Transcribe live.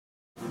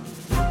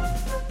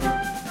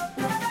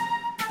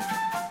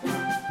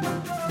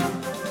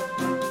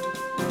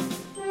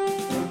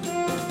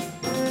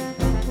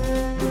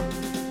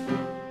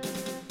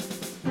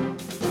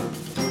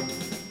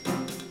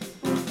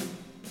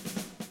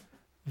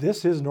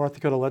This is North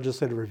Dakota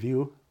Legislative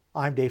Review.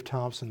 I'm Dave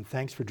Thompson.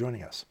 Thanks for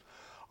joining us.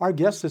 Our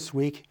guest this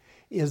week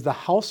is the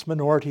House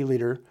Minority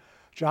Leader,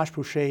 Josh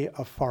Boschee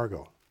of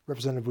Fargo.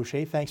 Representative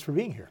Boschee, thanks for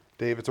being here.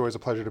 Dave, it's always a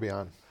pleasure to be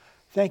on.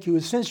 Thank you.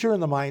 Since you're in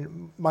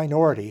the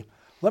minority,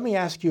 let me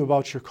ask you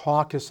about your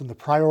caucus and the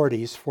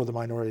priorities for the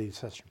minority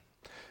session.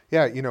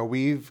 Yeah,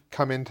 we've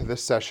come into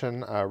this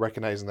session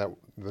recognizing that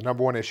the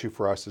number one issue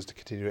for us is to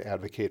continue to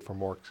advocate for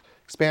more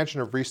expansion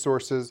of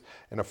resources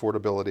and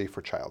affordability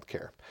for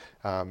childcare.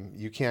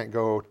 You can't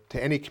go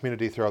to any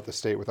community throughout the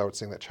state without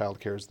seeing that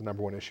childcare is the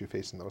number one issue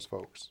facing those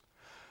folks.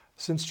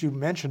 Since you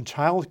mentioned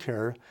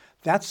childcare,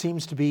 that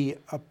seems to be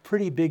a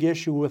pretty big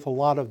issue with a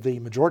lot of the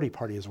majority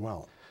party as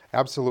well.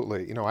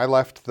 Absolutely. I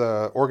left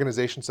the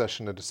organization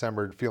session in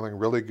December feeling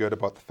really good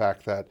about the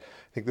fact that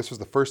I think this was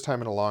the first time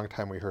in a long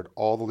time we heard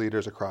all the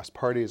leaders across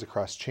parties,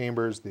 across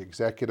chambers, the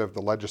executive,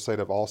 the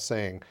legislative, all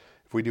saying,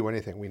 if we do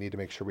anything, we need to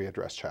make sure we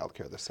address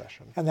childcare this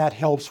session. And that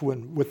helps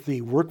with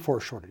the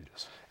workforce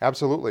shortages.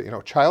 Absolutely.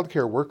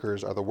 Childcare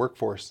workers are the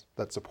workforce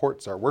that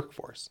supports our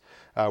workforce.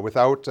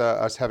 Without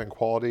us having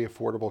quality,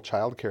 affordable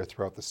childcare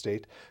throughout the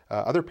state,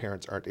 other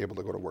parents aren't able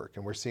to go to work.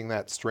 And we're seeing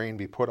that strain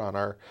be put on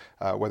our,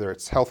 whether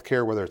it's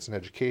healthcare, whether it's in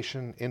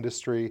education,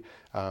 industry,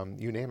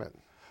 you name it.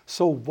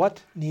 So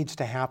what needs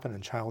to happen in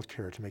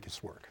childcare to make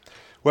this work?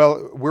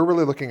 Well, we're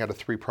really looking at a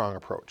three-prong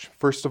approach.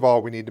 First of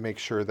all, we need to make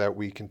sure that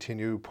we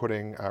continue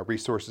putting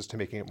resources to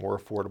making it more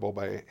affordable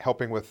by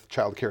helping with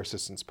child care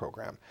assistance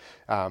program.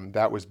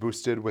 That was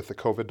boosted with the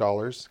COVID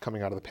dollars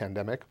coming out of the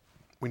pandemic.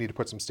 We need to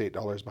put some state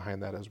dollars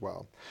behind that as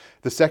well.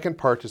 The second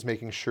part is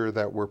making sure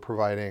that we're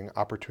providing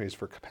opportunities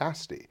for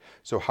capacity.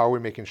 So how are we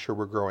making sure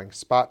we're growing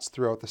spots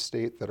throughout the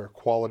state that are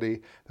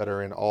quality, that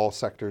are in all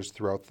sectors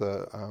throughout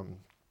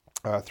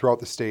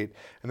the state.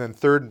 And then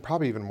third, and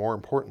probably even more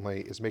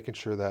importantly, is making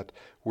sure that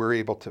we're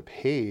able to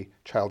pay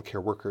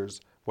childcare workers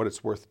what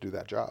it's worth to do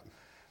that job.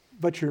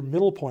 But your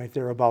middle point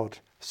there about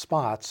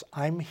spots,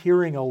 I'm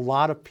hearing a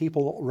lot of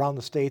people around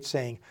the state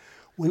saying,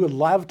 we would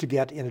love to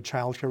get into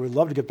childcare, we'd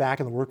love to get back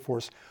in the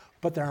workforce,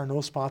 but there are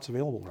no spots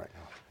available right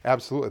now.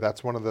 Absolutely.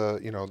 That's one of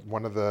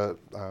the,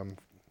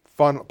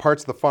 fun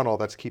parts of the funnel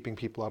that's keeping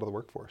people out of the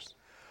workforce.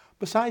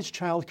 Besides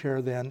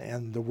childcare then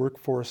and the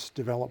workforce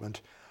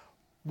development,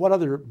 what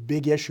other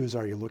big issues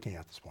are you looking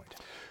at this point?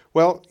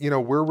 Well,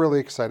 we're really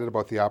excited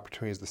about the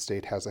opportunities the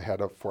state has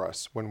ahead for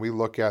us when we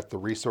look at the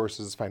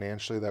resources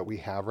financially that we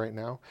have right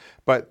now.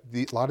 But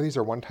a lot of these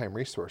are one-time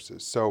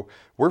resources. So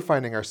we're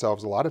finding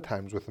ourselves a lot of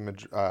times with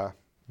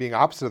being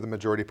opposite of the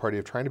majority party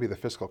of trying to be the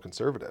fiscal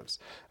conservatives.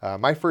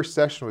 My first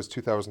session was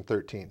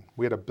 2013.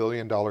 We had $1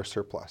 billion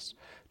surplus.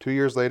 2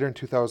 years later, in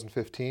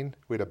 2015,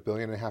 we had $1.5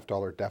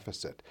 billion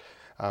deficit.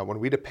 When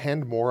we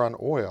depend more on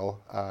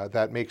oil,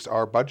 that makes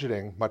our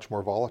budgeting much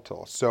more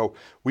volatile. So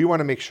we want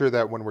to make sure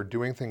that when we're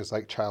doing things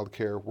like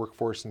childcare,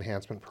 workforce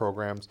enhancement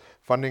programs,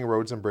 funding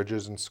roads and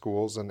bridges and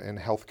schools and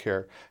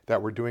healthcare,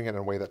 that we're doing it in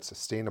a way that's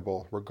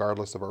sustainable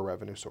regardless of our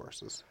revenue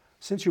sources.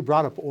 Since you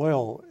brought up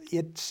oil,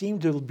 it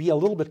seemed to be a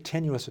little bit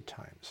tenuous at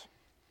times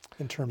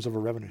in terms of a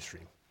revenue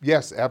stream.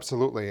 Yes,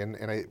 absolutely. And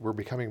we're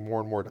becoming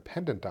more and more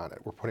dependent on it.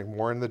 We're putting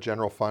more in the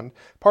general fund.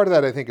 Part of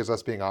that, I think, is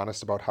us being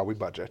honest about how we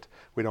budget.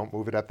 We don't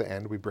move it at the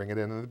end. We bring it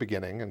in the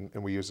beginning,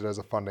 and we use it as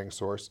a funding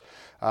source.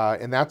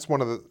 And that's one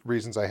of the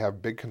reasons I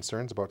have big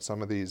concerns about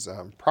some of these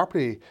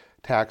property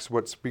tax,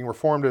 what's being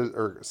reformed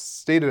or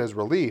stated as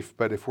relief.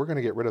 But if we're going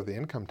to get rid of the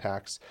income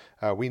tax,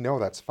 we know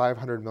that's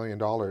 $500 million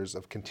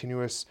of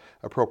continuous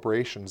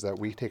appropriations that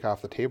we take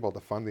off the table to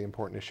fund the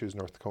important issues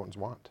North Dakotans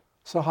want.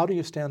 So how do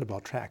you stand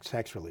about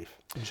tax relief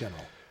in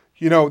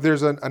general?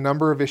 There's a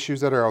number of issues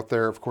that are out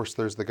there. Of course,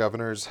 there's the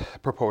governor's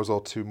proposal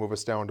to move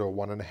us down to a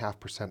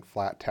 1.5%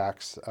 flat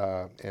tax,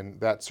 and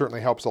that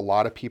certainly helps a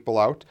lot of people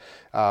out.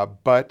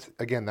 But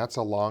again, that's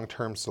a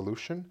long-term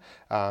solution,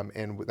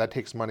 and that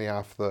takes money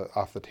off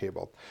the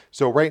table.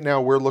 So right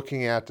now, we're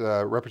looking at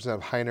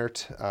Representative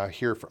Heinert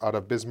here out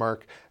of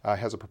Bismarck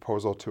has a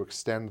proposal to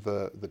extend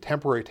the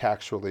temporary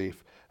tax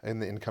relief in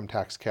the income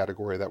tax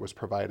category that was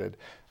provided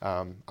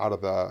out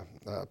of the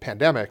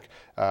pandemic.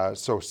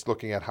 So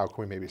looking at how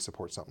can we maybe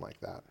support something like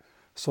that.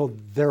 So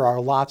there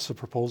are lots of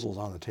proposals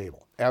on the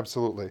table.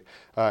 Absolutely.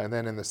 And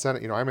then in the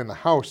Senate, I'm in the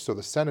House, so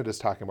the Senate is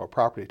talking about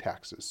property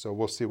taxes. So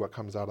we'll see what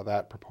comes out of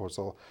that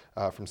proposal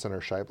from Senator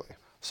Shively.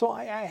 So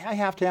I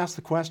have to ask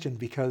the question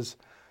because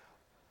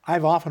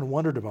I've often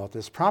wondered about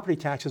this. Property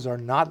taxes are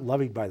not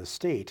levied by the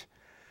state.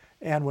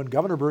 And when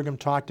Governor Burgum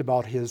talked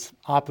about his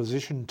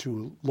opposition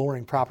to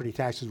lowering property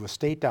taxes with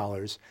state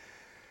dollars,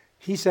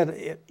 he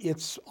said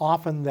it's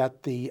often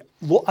that the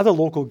other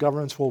local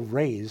governments will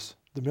raise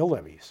the mill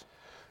levies.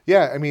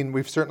 Yeah,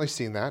 we've certainly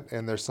seen that,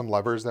 and there's some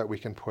levers that we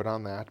can put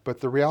on that.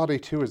 But the reality,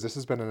 too, is this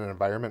has been an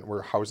environment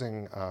where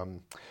housing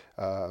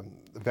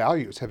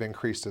values have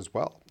increased as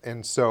well.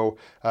 And so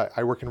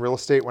I work in real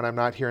estate when I'm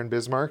not here in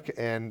Bismarck,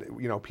 and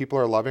people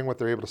are loving what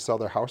they're able to sell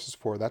their houses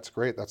for. That's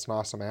great. That's an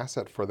awesome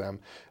asset for them.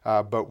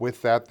 But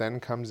with that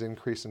then comes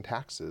increase in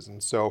taxes.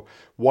 And so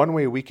one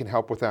way we can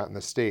help with that in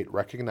the state,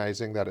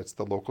 recognizing that it's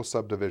the local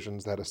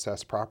subdivisions that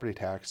assess property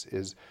tax,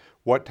 is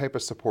what type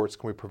of supports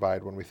can we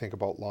provide when we think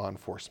about law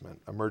enforcement,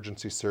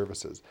 emergency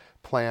services,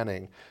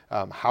 planning?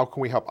 How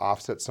can we help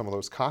offset some of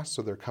those costs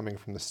so they're coming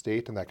from the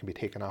state and that can be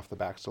taken off the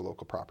backs of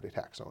local property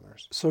tax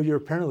owners? So you're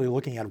apparently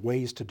looking at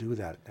ways to do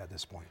that at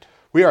this point.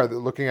 We are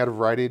looking at a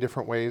variety of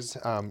different ways.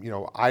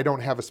 I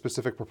don't have a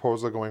specific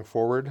proposal going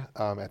forward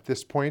at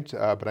this point,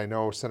 but I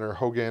know Senator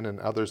Hogan and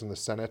others in the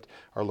Senate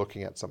are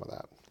looking at some of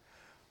that.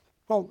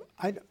 Well,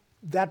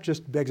 that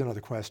just begs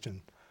another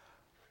question.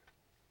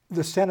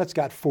 The Senate's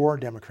got 4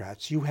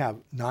 Democrats. You have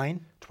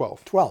 9?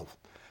 12. 12.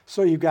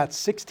 So you've got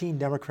 16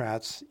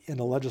 Democrats in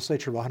a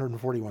legislature of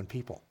 141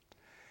 people.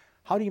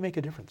 How do you make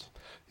a difference?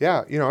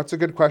 Yeah, it's a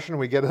good question.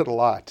 We get it a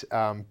lot.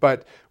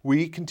 But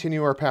we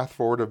continue our path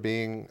forward of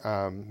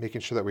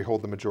making sure that we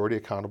hold the majority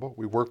accountable.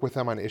 We work with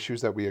them on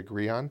issues that we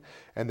agree on,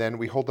 and then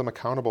we hold them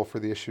accountable for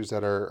the issues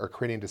that are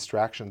creating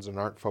distractions and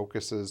aren't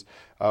focuses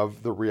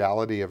of the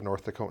reality of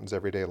North Dakotans'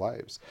 everyday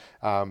lives.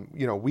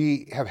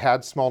 We have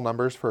had small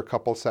numbers for a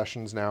couple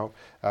sessions now,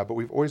 but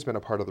we've always been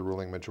a part of the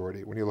ruling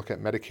majority. When you look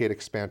at Medicaid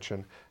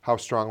expansion, how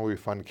strongly we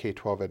fund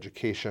K-12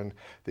 education,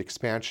 the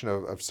expansion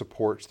of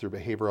supports through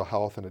behavioral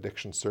health and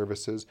addiction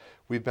services,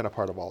 we've been a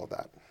part of all of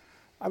that.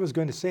 I was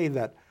going to say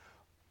that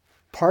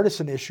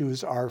partisan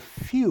issues are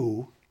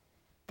few,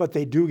 but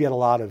they do get a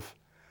lot of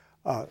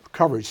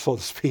coverage, so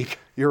to speak.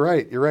 You're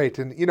right.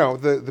 And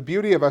the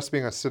beauty of us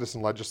being a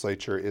citizen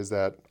legislature is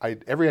that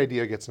every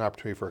idea gets an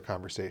opportunity for a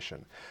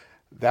conversation.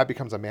 That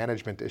becomes a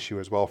management issue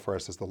as well for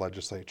us as the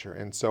legislature.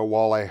 And so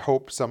while I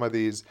hope some of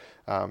these,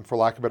 for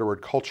lack of a better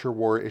word, culture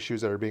war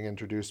issues that are being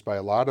introduced by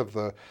a lot of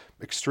the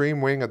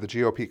extreme wing of the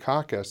GOP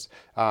caucus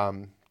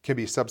can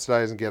be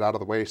subsidized and get out of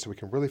the way so we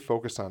can really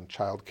focus on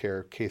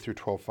childcare, K through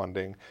 12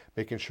 funding,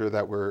 making sure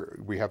that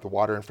we have the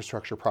water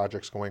infrastructure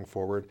projects going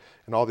forward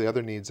and all the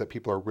other needs that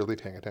people are really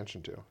paying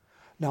attention to.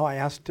 Now, I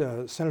asked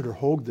Senator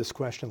Hogue this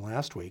question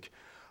last week.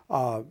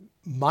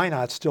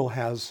 Minot still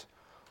has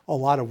a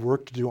lot of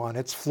work to do on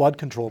its flood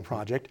control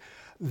project.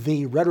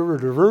 The Red River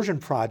Diversion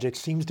Project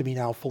seems to be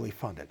now fully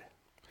funded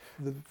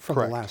from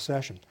Correct. The last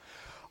session.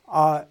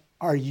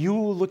 Are you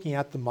looking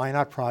at the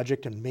Minot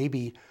project and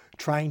maybe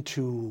trying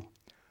to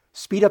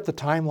speed up the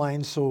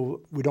timeline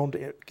so we don't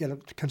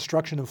get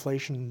construction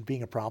inflation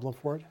being a problem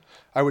for it?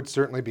 I would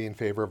certainly be in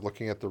favor of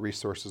looking at the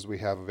resources we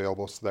have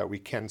available so that we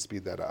can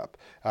speed that up.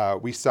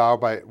 We saw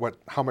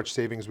how much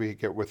savings we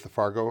get with the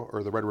Fargo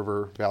or the Red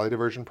River Valley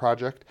Diversion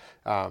Project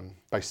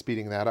by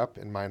speeding that up,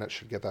 and Minot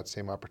should get that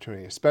same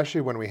opportunity, especially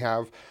when we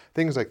have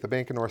things like the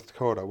Bank of North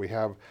Dakota, we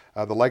have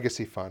the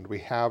Legacy Fund, we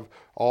have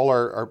all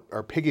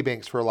our piggy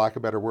banks, for lack of a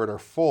better word, are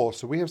full,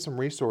 so we have some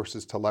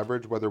resources to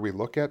leverage, whether we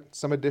look at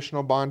some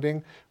additional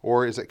bonding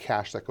or is it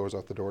cash that goes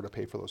out the door to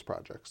pay for those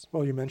projects.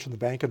 Well, you mentioned the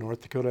Bank of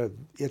North Dakota.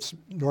 It's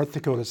North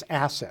Dakota's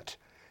asset,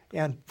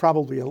 and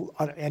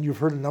and you've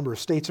heard a number of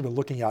states have been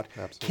looking at.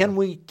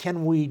 Absolutely.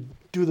 Can we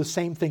do the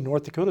same thing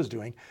North Dakota's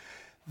doing?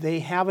 They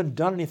haven't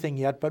done anything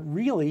yet, but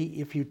really,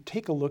 if you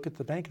take a look at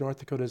the Bank of North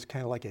Dakota, is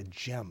kind of like a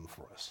gem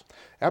for us.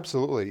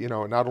 Absolutely.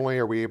 Not only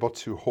are we able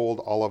to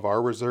hold all of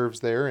our reserves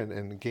there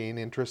and gain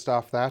interest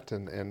off that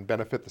and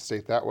benefit the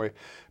state that way,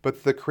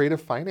 but the creative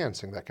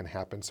financing that can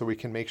happen so we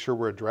can make sure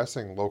we're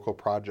addressing local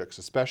projects,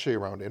 especially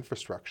around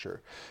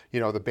infrastructure.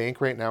 The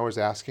bank right now is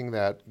asking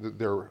that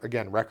their,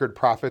 again, record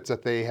profits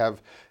that they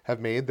have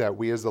made, that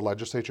we as the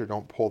legislature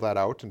don't pull that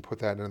out and put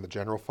that in the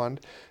general fund.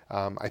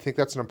 I think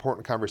that's an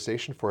important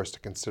conversation for us to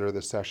consider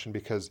this session,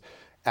 because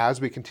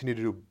as we continue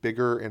to do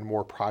bigger and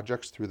more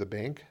projects through the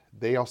bank,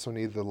 they also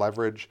need the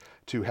leverage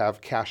to have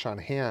cash on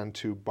hand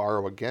to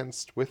borrow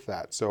against with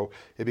that. So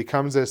it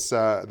becomes this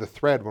the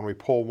thread. When we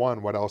pull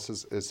one, what else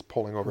is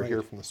pulling over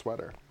here from the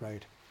sweater?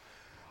 Right.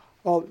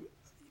 Well,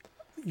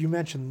 you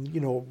mentioned,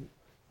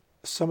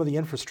 some of the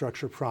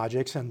infrastructure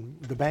projects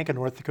and the Bank of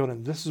North Dakota,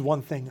 and this is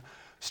one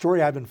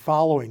story I've been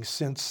following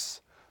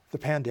since the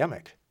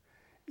pandemic,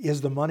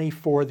 is the money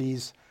for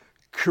these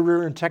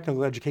career and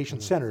technical education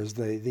centers,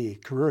 the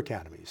career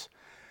academies.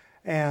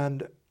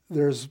 And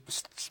there's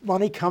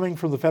money coming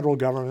from the federal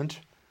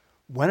government.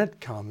 When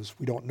it comes,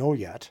 we don't know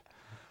yet.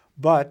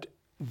 But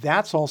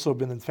that's also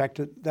been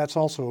infected. That's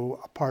also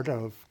a part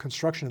of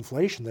construction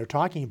inflation they're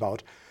talking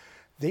about.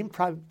 They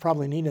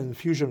probably need an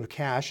infusion of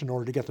cash in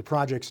order to get the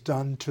projects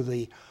done to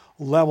the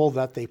level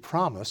that they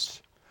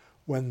promised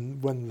when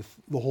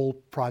the whole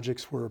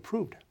projects were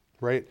approved.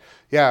 Right.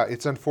 Yeah,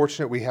 it's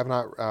unfortunate we have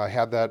not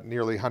had that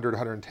nearly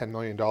 $110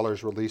 million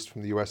released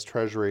from the U.S.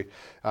 Treasury.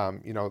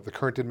 The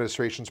current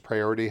administration's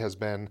priority has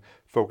been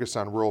focused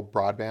on rural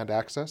broadband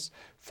access.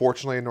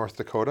 Fortunately, in North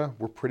Dakota,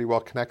 we're pretty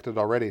well connected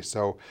already.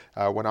 So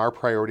when our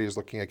priority is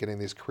looking at getting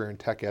these career and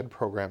tech ed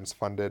programs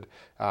funded,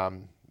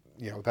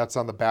 that's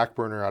on the back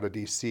burner out of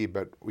D.C.,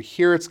 but we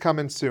hear it's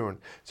coming soon.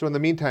 So in the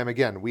meantime,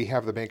 again, we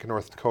have the Bank of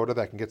North Dakota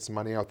that can get some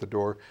money out the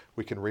door.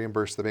 We can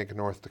reimburse the Bank of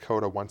North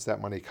Dakota once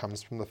that money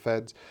comes from the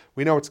feds.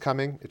 We know it's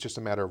coming. It's just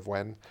a matter of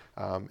when.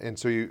 And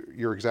so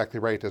you're exactly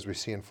right. As we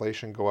see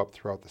inflation go up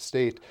throughout the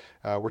state,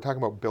 we're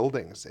talking about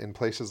buildings in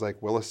places like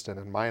Williston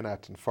and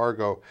Minot and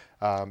Fargo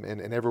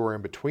and everywhere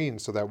in between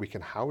so that we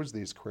can house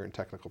these career and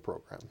technical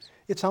programs.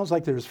 It sounds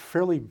like there's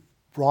fairly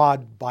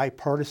broad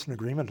bipartisan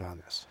agreement on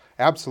this.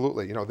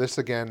 Absolutely. This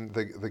again,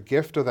 the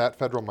gift of that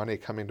federal money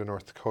coming to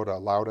North Dakota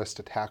allowed us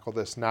to tackle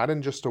this, not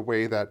in just a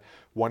way that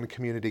one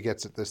community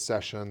gets it this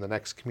session, the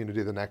next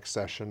community the next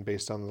session,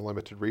 based on the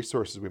limited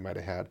resources we might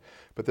have had.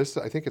 But this,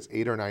 I think it's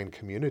 8 or 9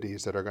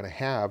 communities that are going to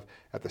have,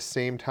 at the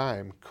same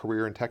time,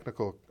 career and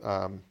technical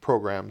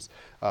programs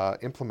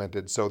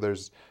implemented. So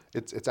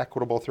it's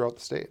equitable throughout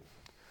the state.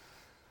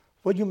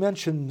 Well, you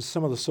mentioned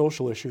some of the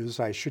social issues.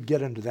 I should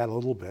get into that a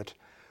little bit.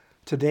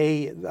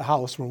 Today, the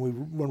House, when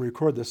we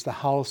record this, the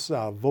House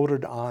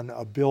voted on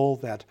a bill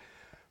that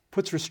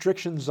puts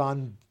restrictions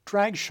on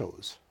drag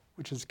shows,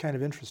 which is kind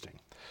of interesting.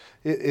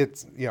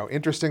 It's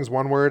interesting is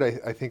one word.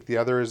 I think the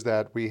other is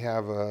that we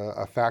have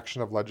a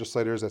faction of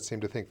legislators that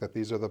seem to think that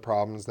these are the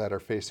problems that are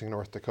facing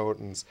North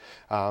Dakotans.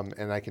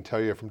 And I can tell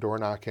you from door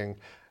knocking,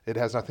 it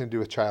has nothing to do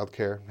with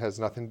childcare, it has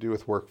nothing to do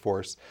with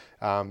workforce.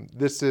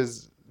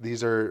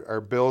 These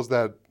are bills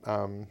that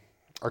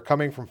are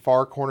coming from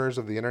far corners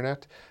of the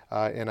internet,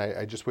 and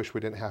I just wish we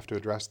didn't have to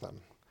address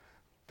them.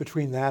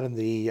 Between that and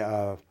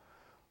the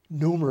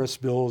numerous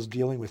bills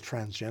dealing with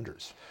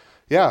transgenders.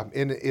 Yeah,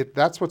 and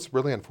that's what's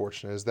really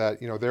unfortunate is that,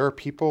 there are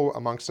people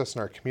amongst us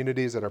in our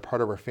communities that are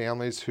part of our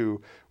families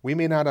who we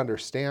may not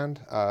understand,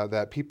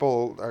 that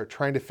people are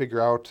trying to figure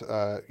out,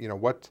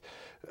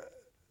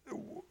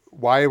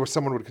 why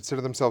someone would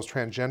consider themselves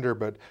transgender.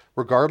 But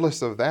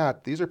regardless of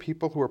that, these are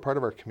people who are part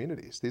of our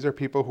communities. These are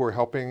people who are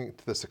helping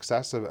to the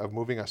success of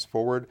moving us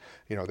forward.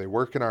 They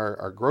work in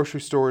our grocery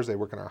stores, they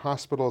work in our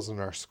hospitals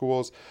and our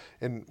schools.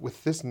 And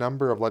with this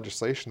number of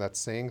legislation that's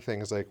saying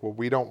things like, well,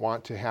 we don't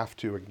want to have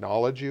to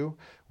acknowledge you.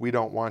 We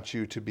don't want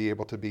you to be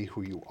able to be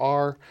who you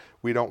are.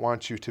 We don't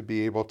want you to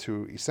be able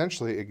to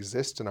essentially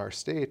exist in our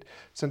state,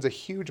 sends a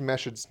huge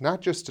message,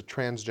 not just to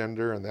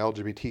transgender and the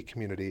LGBT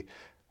community,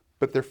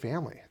 but their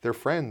family, their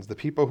friends, the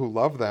people who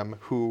love them,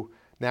 who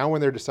now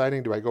when they're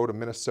deciding, do I go to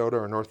Minnesota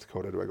or North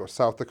Dakota? Do I go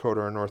South Dakota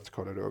or North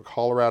Dakota? Do I go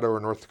Colorado or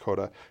North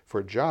Dakota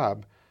for a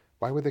job?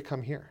 Why would they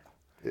come here?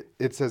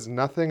 It says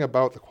nothing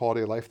about the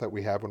quality of life that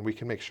we have when we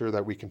can make sure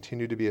that we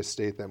continue to be a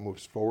state that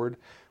moves forward.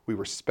 We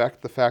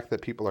respect the fact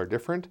that people are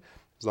different.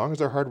 As long as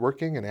they're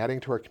hardworking and adding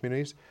to our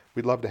communities,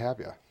 we'd love to have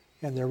you.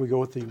 And there we go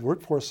with the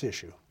workforce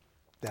issue.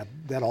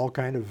 That all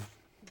kind of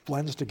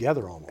blends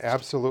together almost.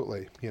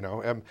 Absolutely.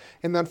 And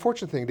the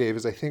unfortunate thing, Dave,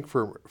 is I think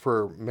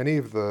for many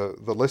of the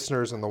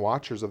listeners and the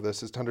watchers of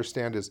this is to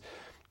understand is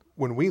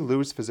when we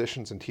lose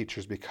physicians and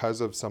teachers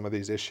because of some of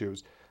these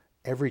issues,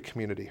 every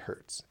community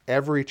hurts.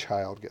 Every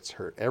child gets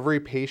hurt. Every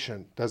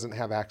patient doesn't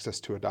have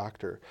access to a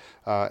doctor.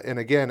 And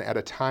again, at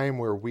a time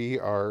where we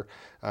are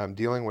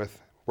dealing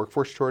with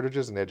workforce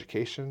shortages in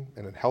education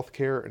and in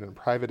healthcare and in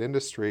private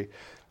industry,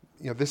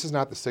 this is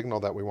not the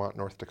signal that we want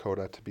North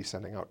Dakota to be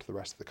sending out to the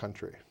rest of the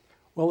country.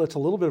 Well, it's a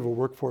little bit of a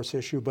workforce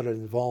issue, but it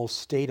involves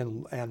state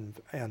and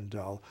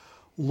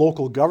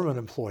local government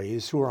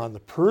employees who are on the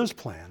PERS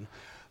plan.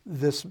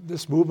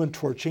 This movement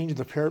toward changing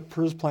the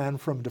PERS plan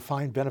from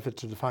defined benefit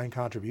to defined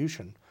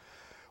contribution,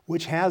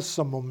 which has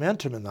some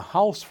momentum in the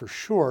House for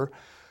sure,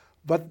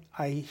 but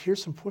I hear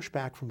some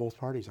pushback from both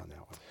parties on that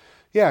one.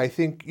 Yeah, I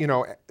think,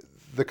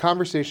 the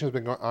conversation has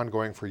been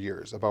ongoing for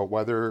years about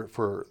whether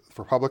for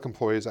public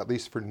employees, at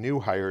least for new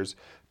hires,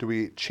 do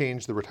we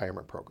change the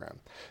retirement program.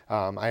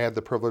 I had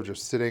the privilege of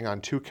sitting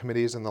on 2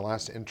 committees in the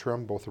last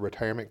interim, both the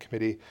retirement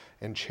committee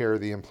and chair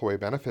the employee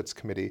benefits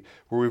committee,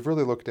 where we've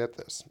really looked at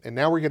this. And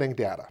now we're getting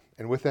data.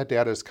 And with that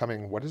data is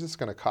coming, what is this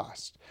going to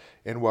cost?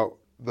 And what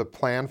the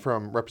plan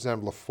from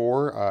Representative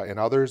LaFour and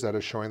others that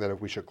is showing that if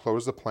we should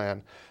close the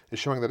plan is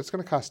showing that it's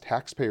going to cost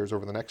taxpayers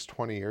over the next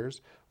 20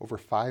 years over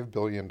 $5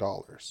 billion.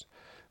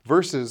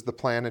 Versus the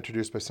plan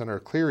introduced by Senator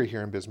Cleary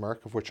here in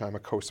Bismarck, of which I'm a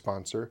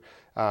co-sponsor.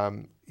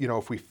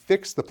 If we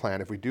fix the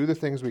plan, if we do the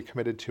things we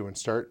committed to and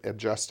start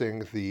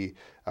adjusting the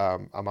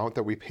amount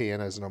that we pay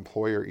in as an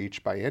employer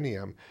each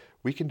biennium,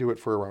 we can do it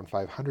for around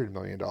 $500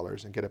 million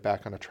and get it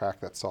back on a track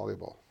that's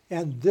soluble.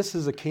 And this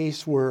is a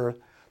case where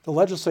the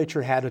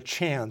legislature had a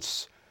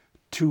chance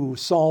to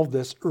solve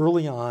this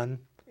early on,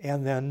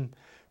 and then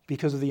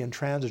because of the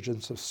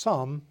intransigence of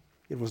some,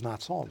 it was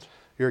not solved.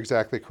 You're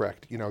exactly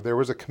correct. There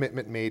was a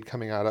commitment made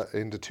coming out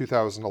into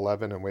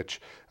 2011 in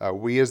which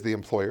we as the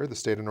employer, the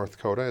state of North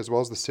Dakota, as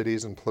well as the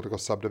cities and political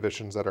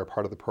subdivisions that are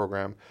part of the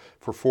program,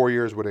 for 4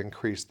 years would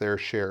increase their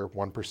share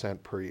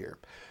 1% per year.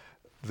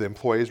 The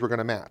employees were going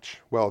to match.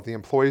 Well, the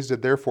employees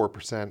did their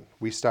 4%,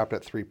 we stopped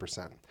at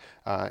 3%.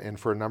 And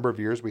for a number of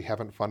years, we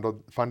haven't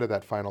funded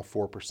that final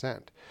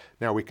 4%.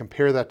 Now, we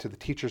compare that to the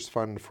Teachers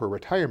Fund for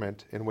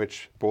Retirement, in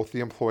which both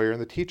the employer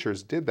and the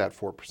teachers did that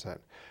 4%.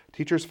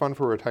 Teachers Fund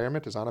for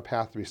Retirement is on a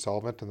path to be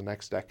solvent in the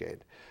next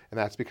decade. And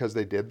that's because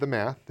they did the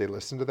math, they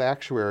listened to the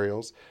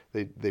actuarials,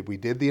 we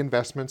did the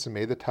investments and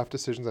made the tough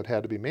decisions that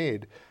had to be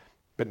made,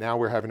 but now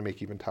we're having to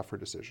make even tougher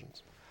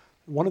decisions.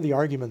 One of the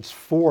arguments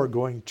for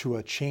going to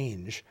a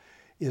change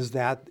is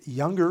that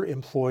younger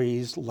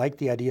employees like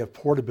the idea of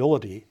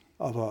portability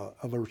of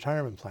a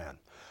retirement plan.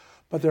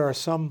 But there are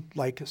some,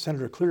 like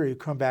Senator Cleary, who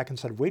come back and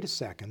said, wait a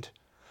second,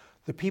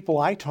 the people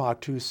I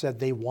talked to said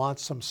they want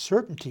some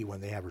certainty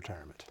when they have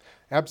retirement.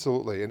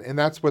 Absolutely, and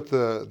that's what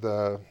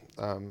the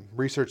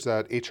research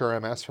that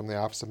HRMS from the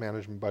Office of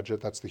Management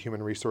Budget, that's the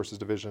Human Resources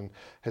Division,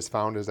 has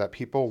found is that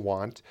people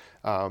want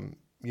a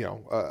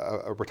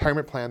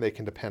retirement plan they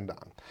can depend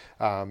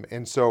on.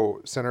 And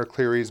so Senator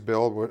Cleary's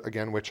bill,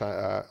 again, which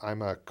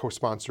I'm a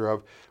co-sponsor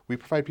of, we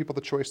provide people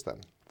the choice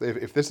then.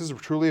 If this is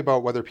truly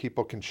about whether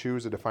people can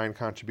choose a defined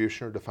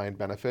contribution or defined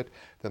benefit,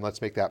 then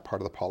let's make that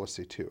part of the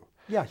policy too.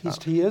 Yeah,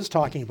 he is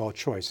talking about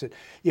choice.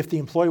 If the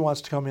employee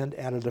wants to come in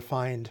at a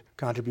defined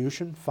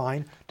contribution,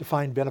 fine.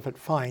 Defined benefit,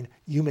 fine.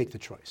 You make the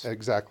choice.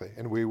 Exactly.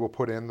 And we will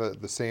put in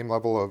the same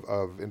level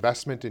of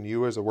investment in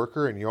you as a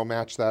worker, and you'll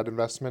match that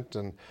investment.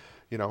 And,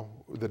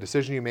 the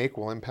decision you make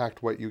will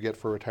impact what you get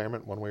for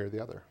retirement one way or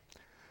the other.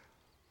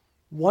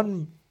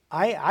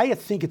 I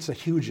think it's a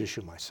huge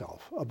issue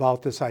myself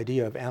about this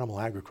idea of animal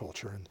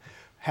agriculture and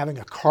having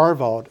a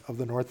carve out of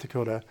the North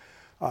Dakota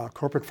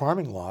corporate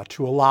farming law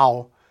to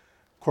allow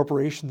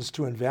corporations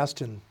to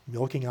invest in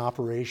milking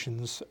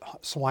operations,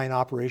 swine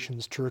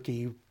operations,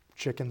 turkey,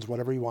 chickens,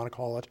 whatever you want to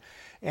call it,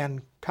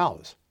 and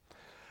cows.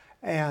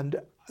 And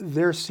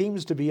there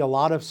seems to be a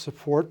lot of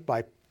support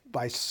by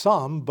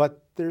some,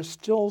 but there's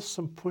still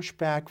some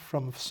pushback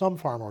from some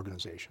farm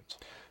organizations.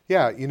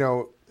 Yeah,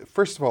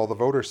 first of all, the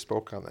voters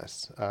spoke on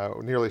this.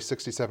 Nearly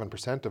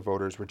 67% of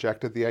voters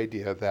rejected the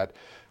idea that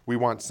we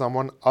want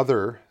someone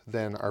other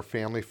than our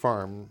family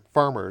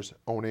farmers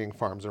owning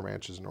farms and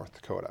ranches in North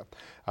Dakota.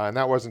 And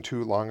that wasn't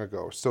too long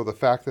ago. So the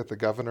fact that the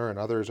governor and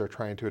others are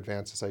trying to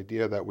advance this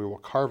idea that we will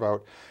carve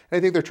out, and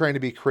I think they're trying to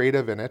be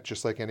creative in it,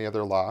 just like any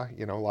other law.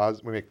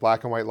 Laws, we make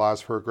black and white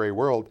laws for a gray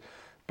world.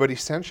 But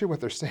essentially what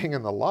they're saying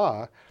in the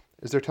law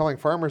is they're telling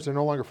farmers they're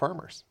no longer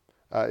farmers.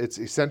 It's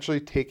essentially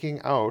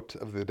taking out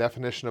of the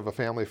definition of a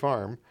family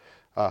farm,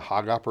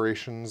 hog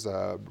operations,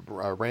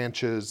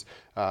 ranches,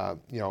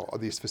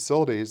 these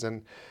facilities.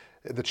 And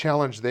the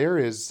challenge there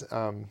is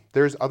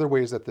there's other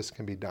ways that this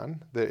can be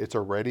done. It's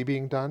already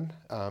being done.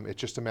 It's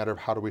just a matter of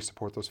how do we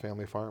support those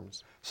family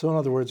farms. So in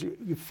other words,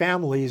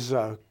 families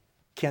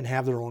can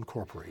have their own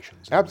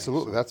corporations.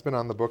 Absolutely. That's been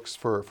on the books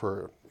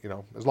for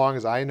as long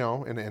as I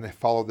know and I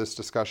follow this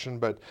discussion.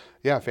 But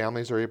yeah,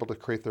 families are able to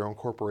create their own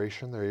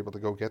corporation. They're able to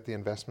go get the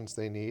investments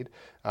they need.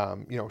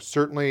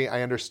 Certainly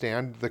I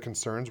understand the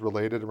concerns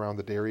related around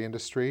the dairy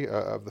industry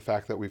of the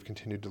fact that we've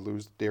continued to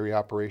lose dairy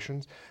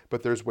operations.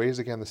 But there's ways,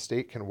 again, the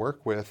state can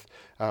work with,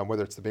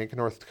 whether it's the Bank of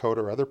North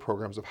Dakota or other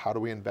programs of how do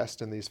we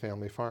invest in these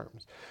family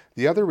farms.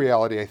 The other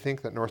reality I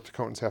think that North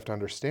Dakotans have to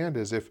understand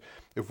is if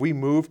we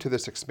move to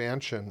this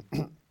expansion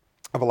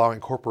of allowing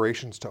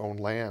corporations to own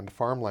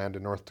farmland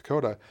in North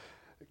Dakota,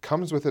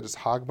 comes with it is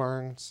hog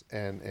barns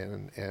and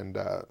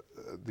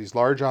these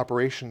large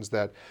operations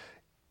that,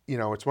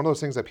 it's one of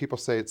those things that people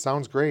say, it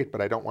sounds great, but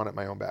I don't want it in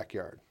my own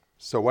backyard.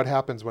 So what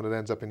happens when it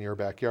ends up in your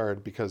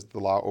backyard because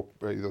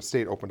the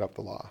state opened up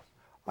the law?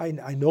 I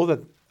know that,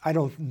 I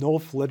don't know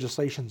if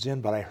legislation's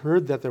in, but I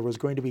heard that there was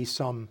going to be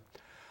some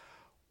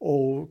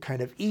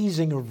kind of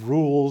easing of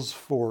rules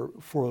for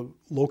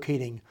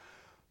locating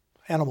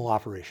animal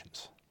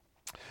operations.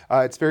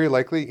 It's very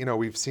likely,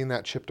 we've seen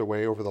that chipped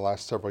away over the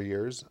last several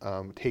years,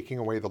 taking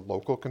away the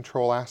local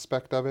control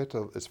aspect of it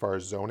as far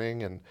as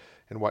zoning and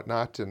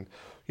whatnot. And,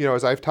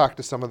 as I've talked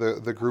to some of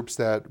the groups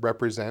that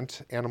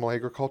represent animal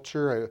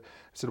agriculture, I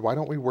said, why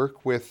don't we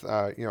work with,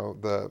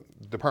 the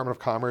Department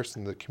of Commerce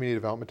and the Community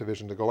Development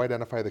Division to go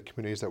identify the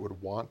communities that would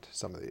want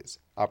some of these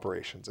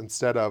operations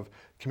instead of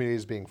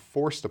communities being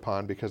forced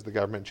upon because the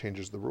government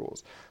changes the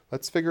rules.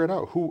 Let's figure it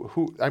out.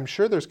 Who I'm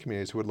sure there's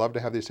communities who would love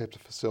to have these types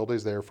of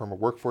facilities there from a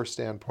workforce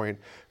standpoint,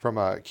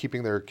 from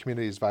keeping their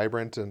communities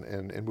vibrant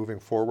and moving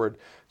forward.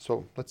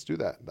 So let's do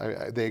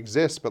that. They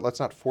exist, but let's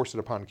not force it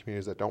upon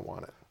communities that don't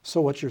want it. So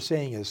what you're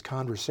saying is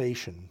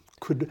conversation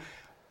could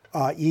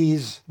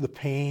ease the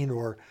pain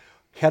or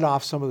head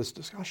off some of this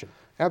discussion.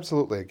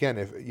 Absolutely. Again,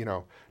 if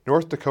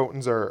North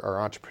Dakotans are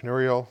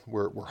entrepreneurial,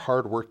 we're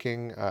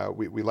hardworking.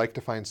 We like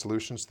to find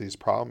solutions to these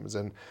problems,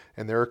 and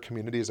there are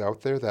communities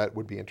out there that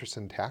would be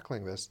interested in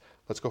tackling this.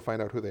 Let's go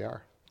find out who they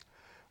are.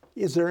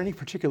 Is there any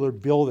particular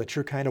bill that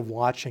you're kind of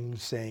watching,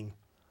 saying,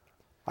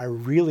 I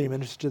really am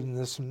interested in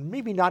this, and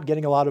maybe not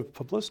getting a lot of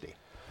publicity?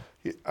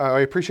 I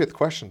appreciate the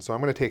question, so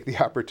I'm going to take the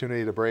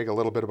opportunity to brag a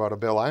little bit about a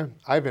bill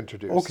I've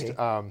introduced. Okay.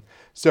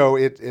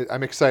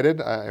 I'm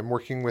excited. I'm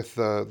working with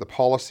the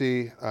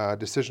policy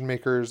decision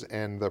makers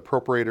and the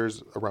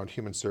appropriators around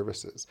human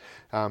services.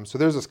 So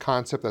there's this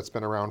concept that's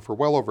been around for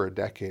well over a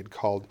decade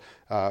called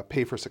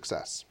pay for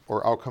success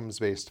or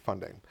outcomes-based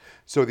funding.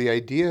 So the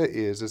idea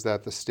is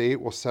that the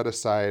state will set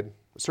aside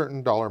a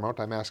certain dollar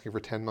amount. I'm asking for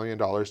 $10 million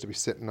to be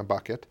sit in a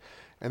bucket.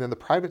 And then the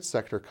private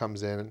sector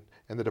comes in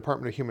and the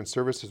Department of Human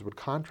Services would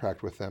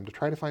contract with them to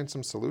try to find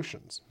some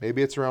solutions.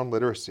 Maybe it's around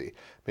literacy.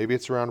 Maybe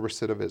it's around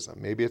recidivism.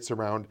 Maybe it's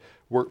around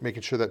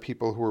making sure that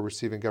people who are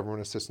receiving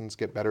government assistance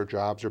get better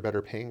jobs or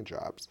better paying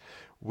jobs.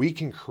 We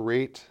can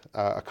create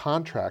a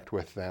contract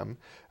with them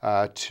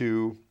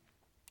to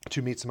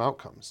meet some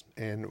outcomes.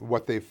 And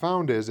what they've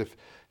found is if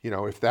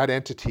that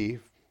entity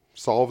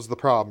solves the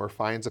problem or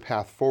finds a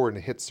path forward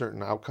and hits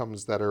certain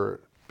outcomes that are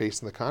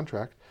based in the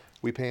contract,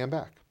 we pay them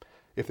back.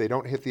 If they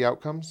don't hit the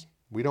outcomes,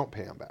 we don't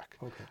pay them back.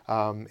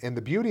 Okay. And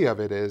the beauty of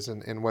it is,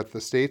 and what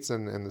the states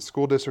and the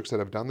school districts that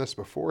have done this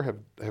before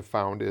have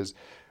found is,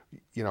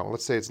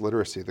 let's say it's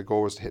literacy. The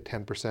goal was to hit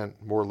 10%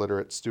 more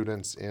literate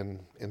students in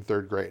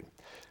third grade.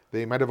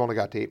 They might have only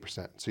got to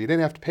 8%. So you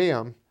didn't have to pay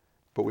them,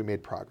 but we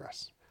made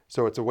progress.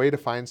 So it's a way to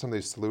find some of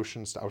these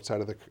solutions outside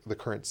of the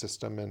current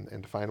system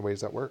and to find ways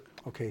that work.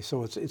 Okay,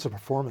 so it's a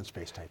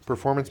performance-based type.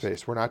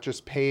 Performance-based. We're not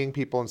just paying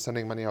people and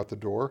sending money out the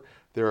door.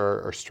 There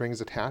are strings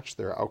attached.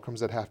 There are outcomes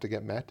that have to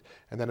get met.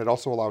 And then it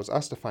also allows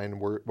us to find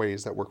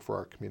ways that work for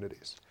our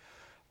communities.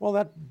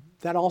 Well,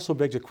 that also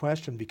begs a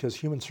question, because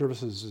human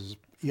services is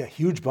a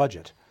huge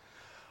budget.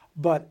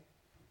 But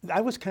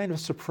I was kind of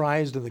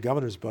surprised in the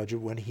governor's budget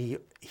when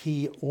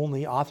he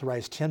only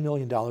authorized $10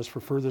 million for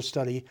further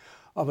study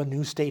of a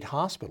new state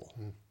hospital.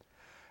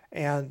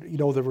 And,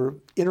 there were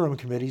interim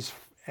committees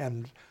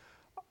and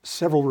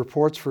several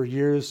reports for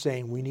years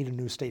saying we need a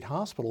new state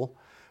hospital,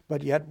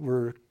 but yet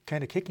we're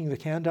kind of kicking the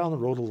can down the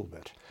road a little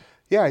bit.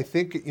 Yeah, I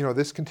think,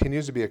 this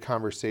continues to be a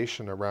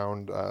conversation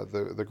around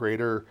the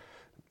greater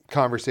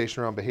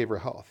conversation around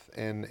behavioral health,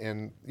 and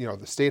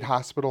the state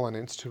hospital and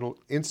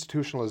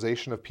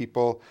institutionalization of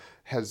people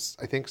has,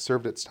 I think,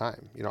 served its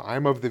time.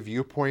 I'm of the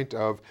viewpoint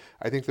of,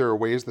 I think there are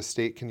ways the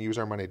state can use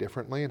our money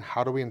differently, and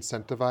how do we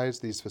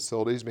incentivize these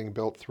facilities being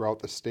built throughout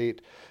the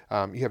state?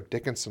 You have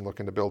Dickinson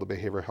looking to build a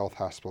behavioral health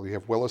hospital. You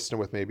have Williston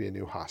with maybe a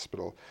new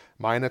hospital.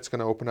 Minot's going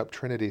to open up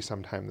Trinity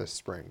sometime this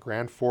spring.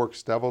 Grand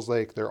Forks, Devils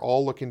Lake, they're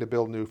all looking to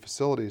build new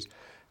facilities.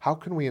 How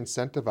can we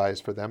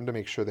incentivize for them to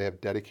make sure they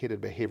have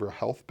dedicated behavioral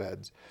health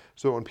beds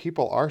so that when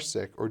people are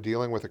sick or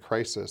dealing with a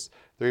crisis,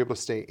 they're able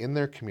to stay in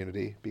their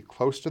community, be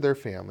close to their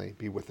family,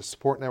 be with the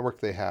support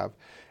network they have,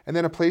 and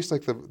then a place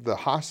like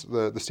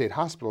the state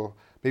hospital,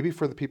 maybe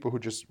for the people who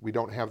we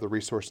don't have the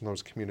resource in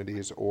those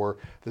communities or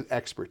the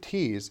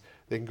expertise,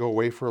 they can go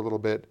away for a little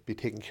bit, be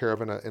taken care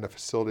of in a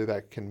facility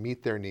that can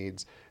meet their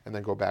needs, and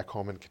then go back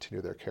home and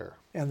continue their care.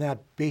 And that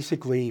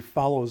basically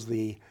follows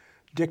the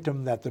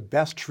dictum that the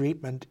best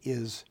treatment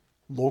is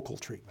local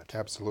treatment.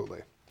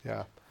 Absolutely,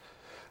 yeah.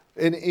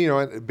 And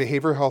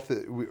behavioral health,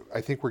 I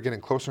think we're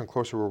getting closer and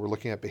closer where we're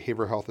looking at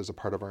behavioral health as a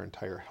part of our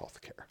entire health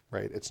care,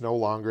 right? It's no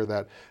longer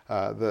that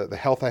the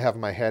health I have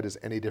in my head is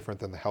any different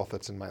than the health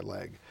that's in my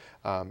leg.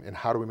 And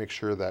how do we make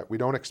sure that we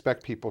don't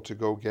expect people to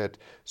go get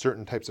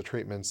certain types of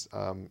treatments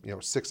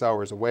 6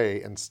 hours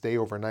away and stay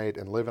overnight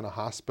and live in a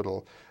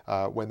hospital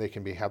when they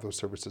can have those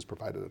services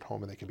provided at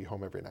home and they can be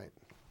home every night.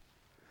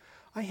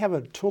 I have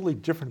a totally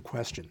different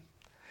question.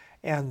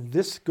 And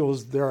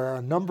there are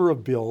a number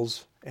of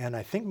bills, and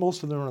I think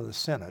most of them are in the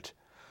Senate,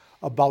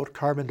 about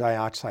carbon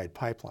dioxide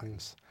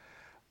pipelines.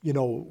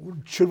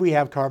 Should we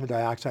have carbon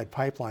dioxide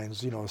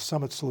pipelines?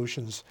 Summit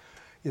Solutions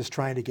is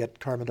trying to get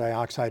carbon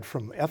dioxide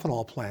from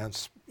ethanol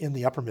plants in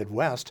the upper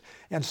Midwest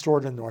and store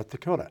it in North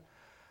Dakota.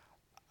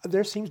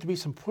 There seems to be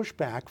some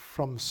pushback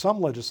from some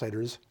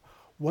legislators.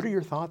 What are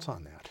your thoughts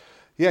on that?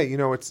 Yeah,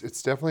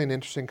 it's definitely an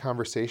interesting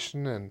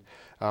conversation, and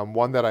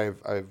one that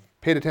I've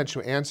paid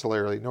attention to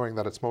ancillarily, knowing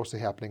that it's mostly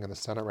happening in the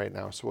Senate right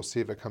now. So we'll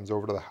see if it comes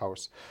over to the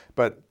House.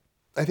 But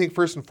I think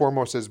first and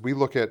foremost, as we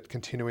look at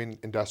continuing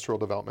industrial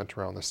development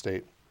around the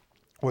state,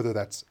 whether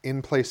that's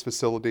in-place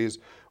facilities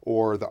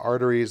or the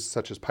arteries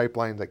such as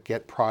pipelines that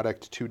get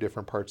product to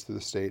different parts of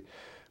the state,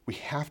 we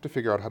have to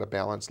figure out how to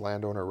balance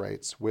landowner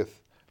rights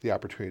with the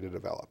opportunity to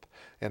develop.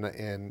 And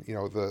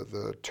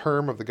the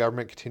term of the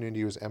government continuing to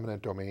use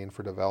eminent domain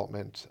for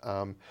development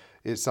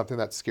is something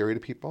that's scary to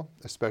people,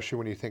 especially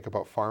when you think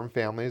about farm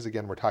families.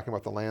 Again, we're talking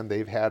about the land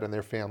they've had in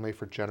their family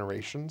for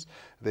generations,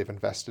 they've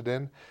invested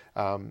in.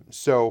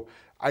 So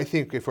I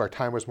think if our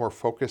time was more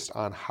focused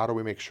on how do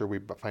we make sure we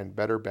find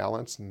better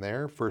balance in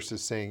there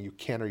versus saying you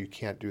can or you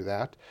can't do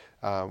that,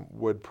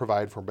 would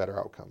provide for better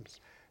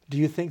outcomes. Do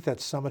you think that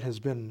Summit has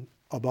been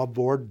above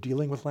board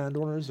dealing with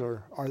landowners,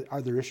 or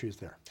are there issues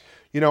there?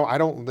 I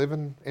don't live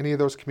in any of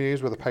those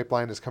communities where the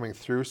pipeline is coming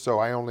through, so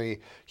I only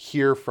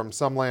hear from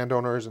some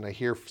landowners and I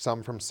hear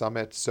some from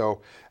Summit.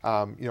 So,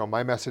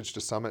 my message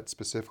to Summit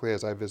specifically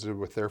as I visited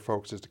with their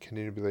folks is to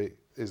continue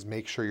is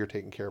make sure you're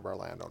taking care of our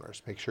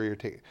landowners. Make sure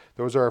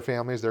those are our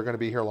families. They're going to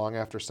be here long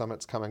after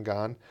Summit's come and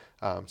gone.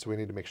 So we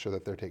need to make sure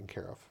that they're taken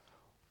care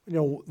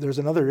of. There's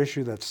another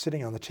issue that's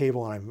sitting on the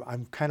table, and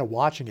I'm kind of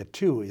watching it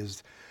too,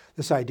 is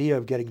this idea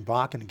of getting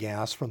Bakken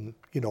gas from,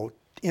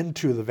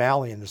 into the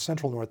valley into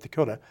central North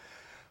Dakota.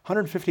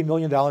 $150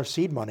 million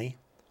seed money,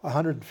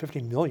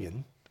 $150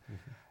 million,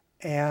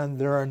 and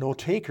there are no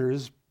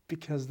takers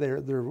because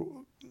they're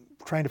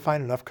trying to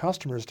find enough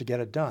customers to get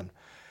it done.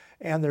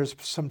 And there's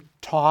some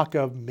talk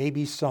of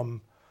maybe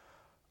some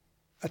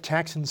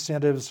tax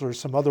incentives or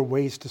some other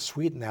ways to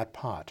sweeten that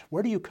pot.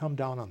 Where do you come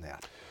down on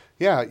that?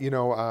 Yeah,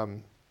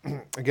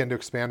 again, to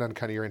expand on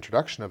kind of your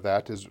introduction of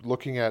that, is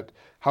looking at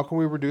how can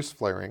we reduce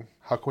flaring,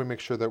 how can we make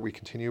sure that we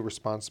continue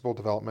responsible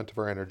development of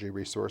our energy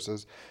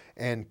resources,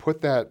 and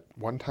put that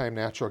one-time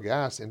natural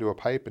gas into a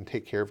pipe and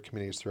take care of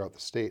communities throughout the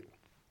state.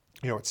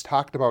 It's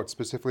talked about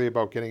specifically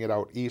about getting it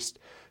out east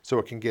so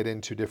it can get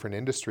into different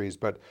industries.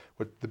 But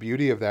what the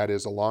beauty of that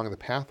is, along the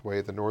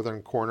pathway, the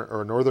northern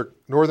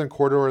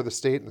corridor of the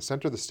state and the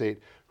center of the state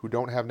who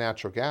don't have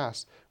natural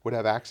gas would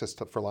have access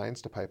for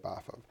lines to pipe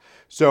off of.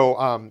 So,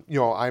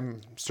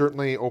 I'm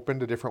certainly open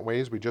to different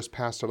ways. We just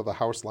passed out of the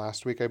House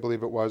last week, I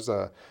believe it was,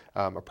 a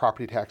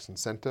property tax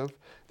incentive.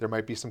 There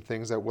might be some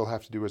things that we'll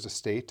have to do as a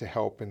state to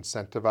help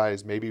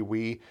incentivize. Maybe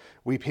we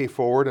pay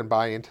forward and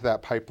buy into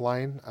that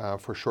pipeline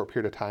for a short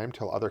period of time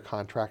till other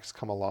contracts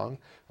come along.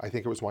 I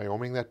think it was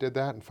Wyoming that did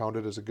that and found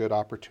it as a good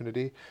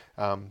opportunity.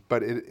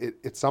 But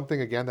it's something,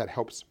 again, that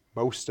helps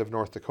most of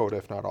North Dakota,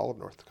 if not all of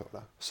North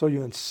Dakota. So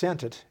you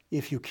incent it,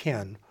 if you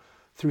can,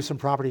 through some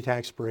property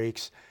tax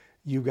breaks.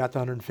 You've got the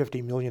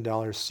 $150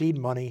 million seed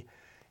money.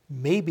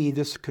 Maybe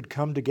this could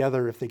come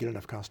together if they get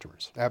enough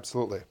customers.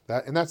 Absolutely.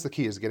 That's the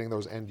key, is getting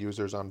those end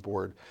users on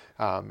board.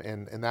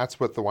 And that's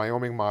what the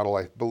Wyoming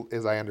model,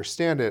 as I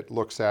understand it,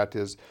 looks at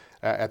is,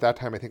 at that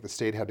time, I think the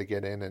state had to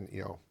get in and,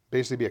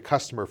 basically be a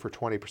customer for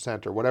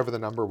 20% or whatever the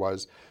number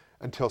was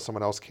until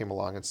someone else came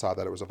along and saw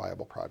that it was a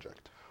viable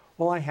project.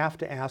 Well, I have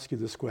to ask you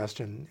this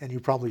question, and you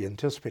probably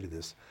anticipated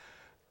this.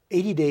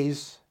 80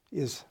 days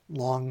is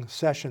long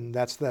session.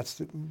 That's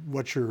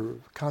what your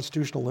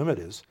constitutional limit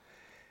is.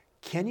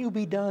 Can you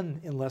be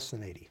done in less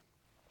than 80?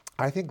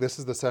 I think this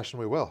is the session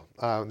we will.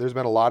 There's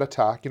been a lot of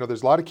talk.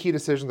 There's a lot of key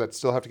decisions that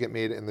still have to get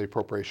made in the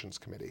Appropriations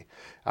Committee.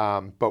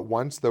 But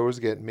once those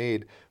get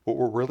made, what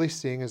we're really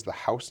seeing is the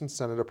House and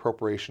Senate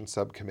Appropriations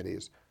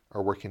subcommittees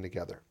are working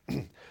together.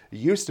 It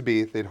used to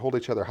be they'd hold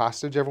each other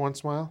hostage every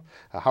once in a while.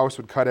 The House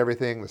would cut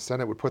everything, the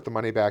Senate would put the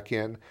money back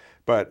in.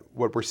 But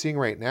what we're seeing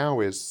right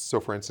now is,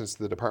 so for instance,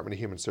 the Department of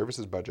Human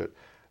Services budget,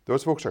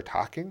 those folks are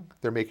talking.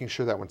 They're making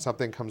sure that when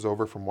something comes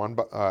over from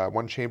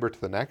one chamber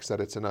to the next,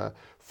 that it's in a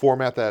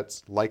format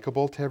that's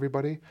likable to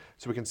everybody,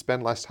 so we can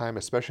spend less time,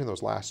 especially in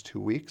those last 2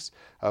 weeks,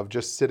 of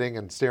just sitting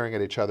and staring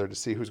at each other to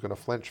see who's going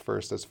to flinch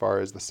first as far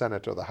as the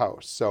Senate or the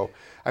House. So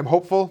I'm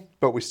hopeful,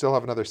 but we still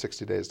have another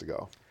 60 days to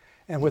go.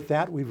 And with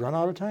that, we've run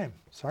out of time.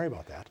 Sorry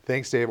about that.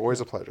 Thanks, Dave.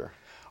 Always a pleasure.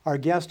 Our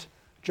guest,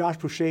 Josh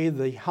Boschee,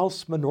 the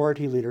House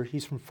Minority Leader.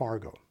 He's from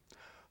Fargo.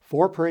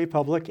 For Prairie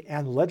Public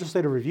and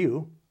Legislative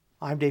Review,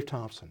 I'm Dave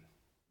Thompson.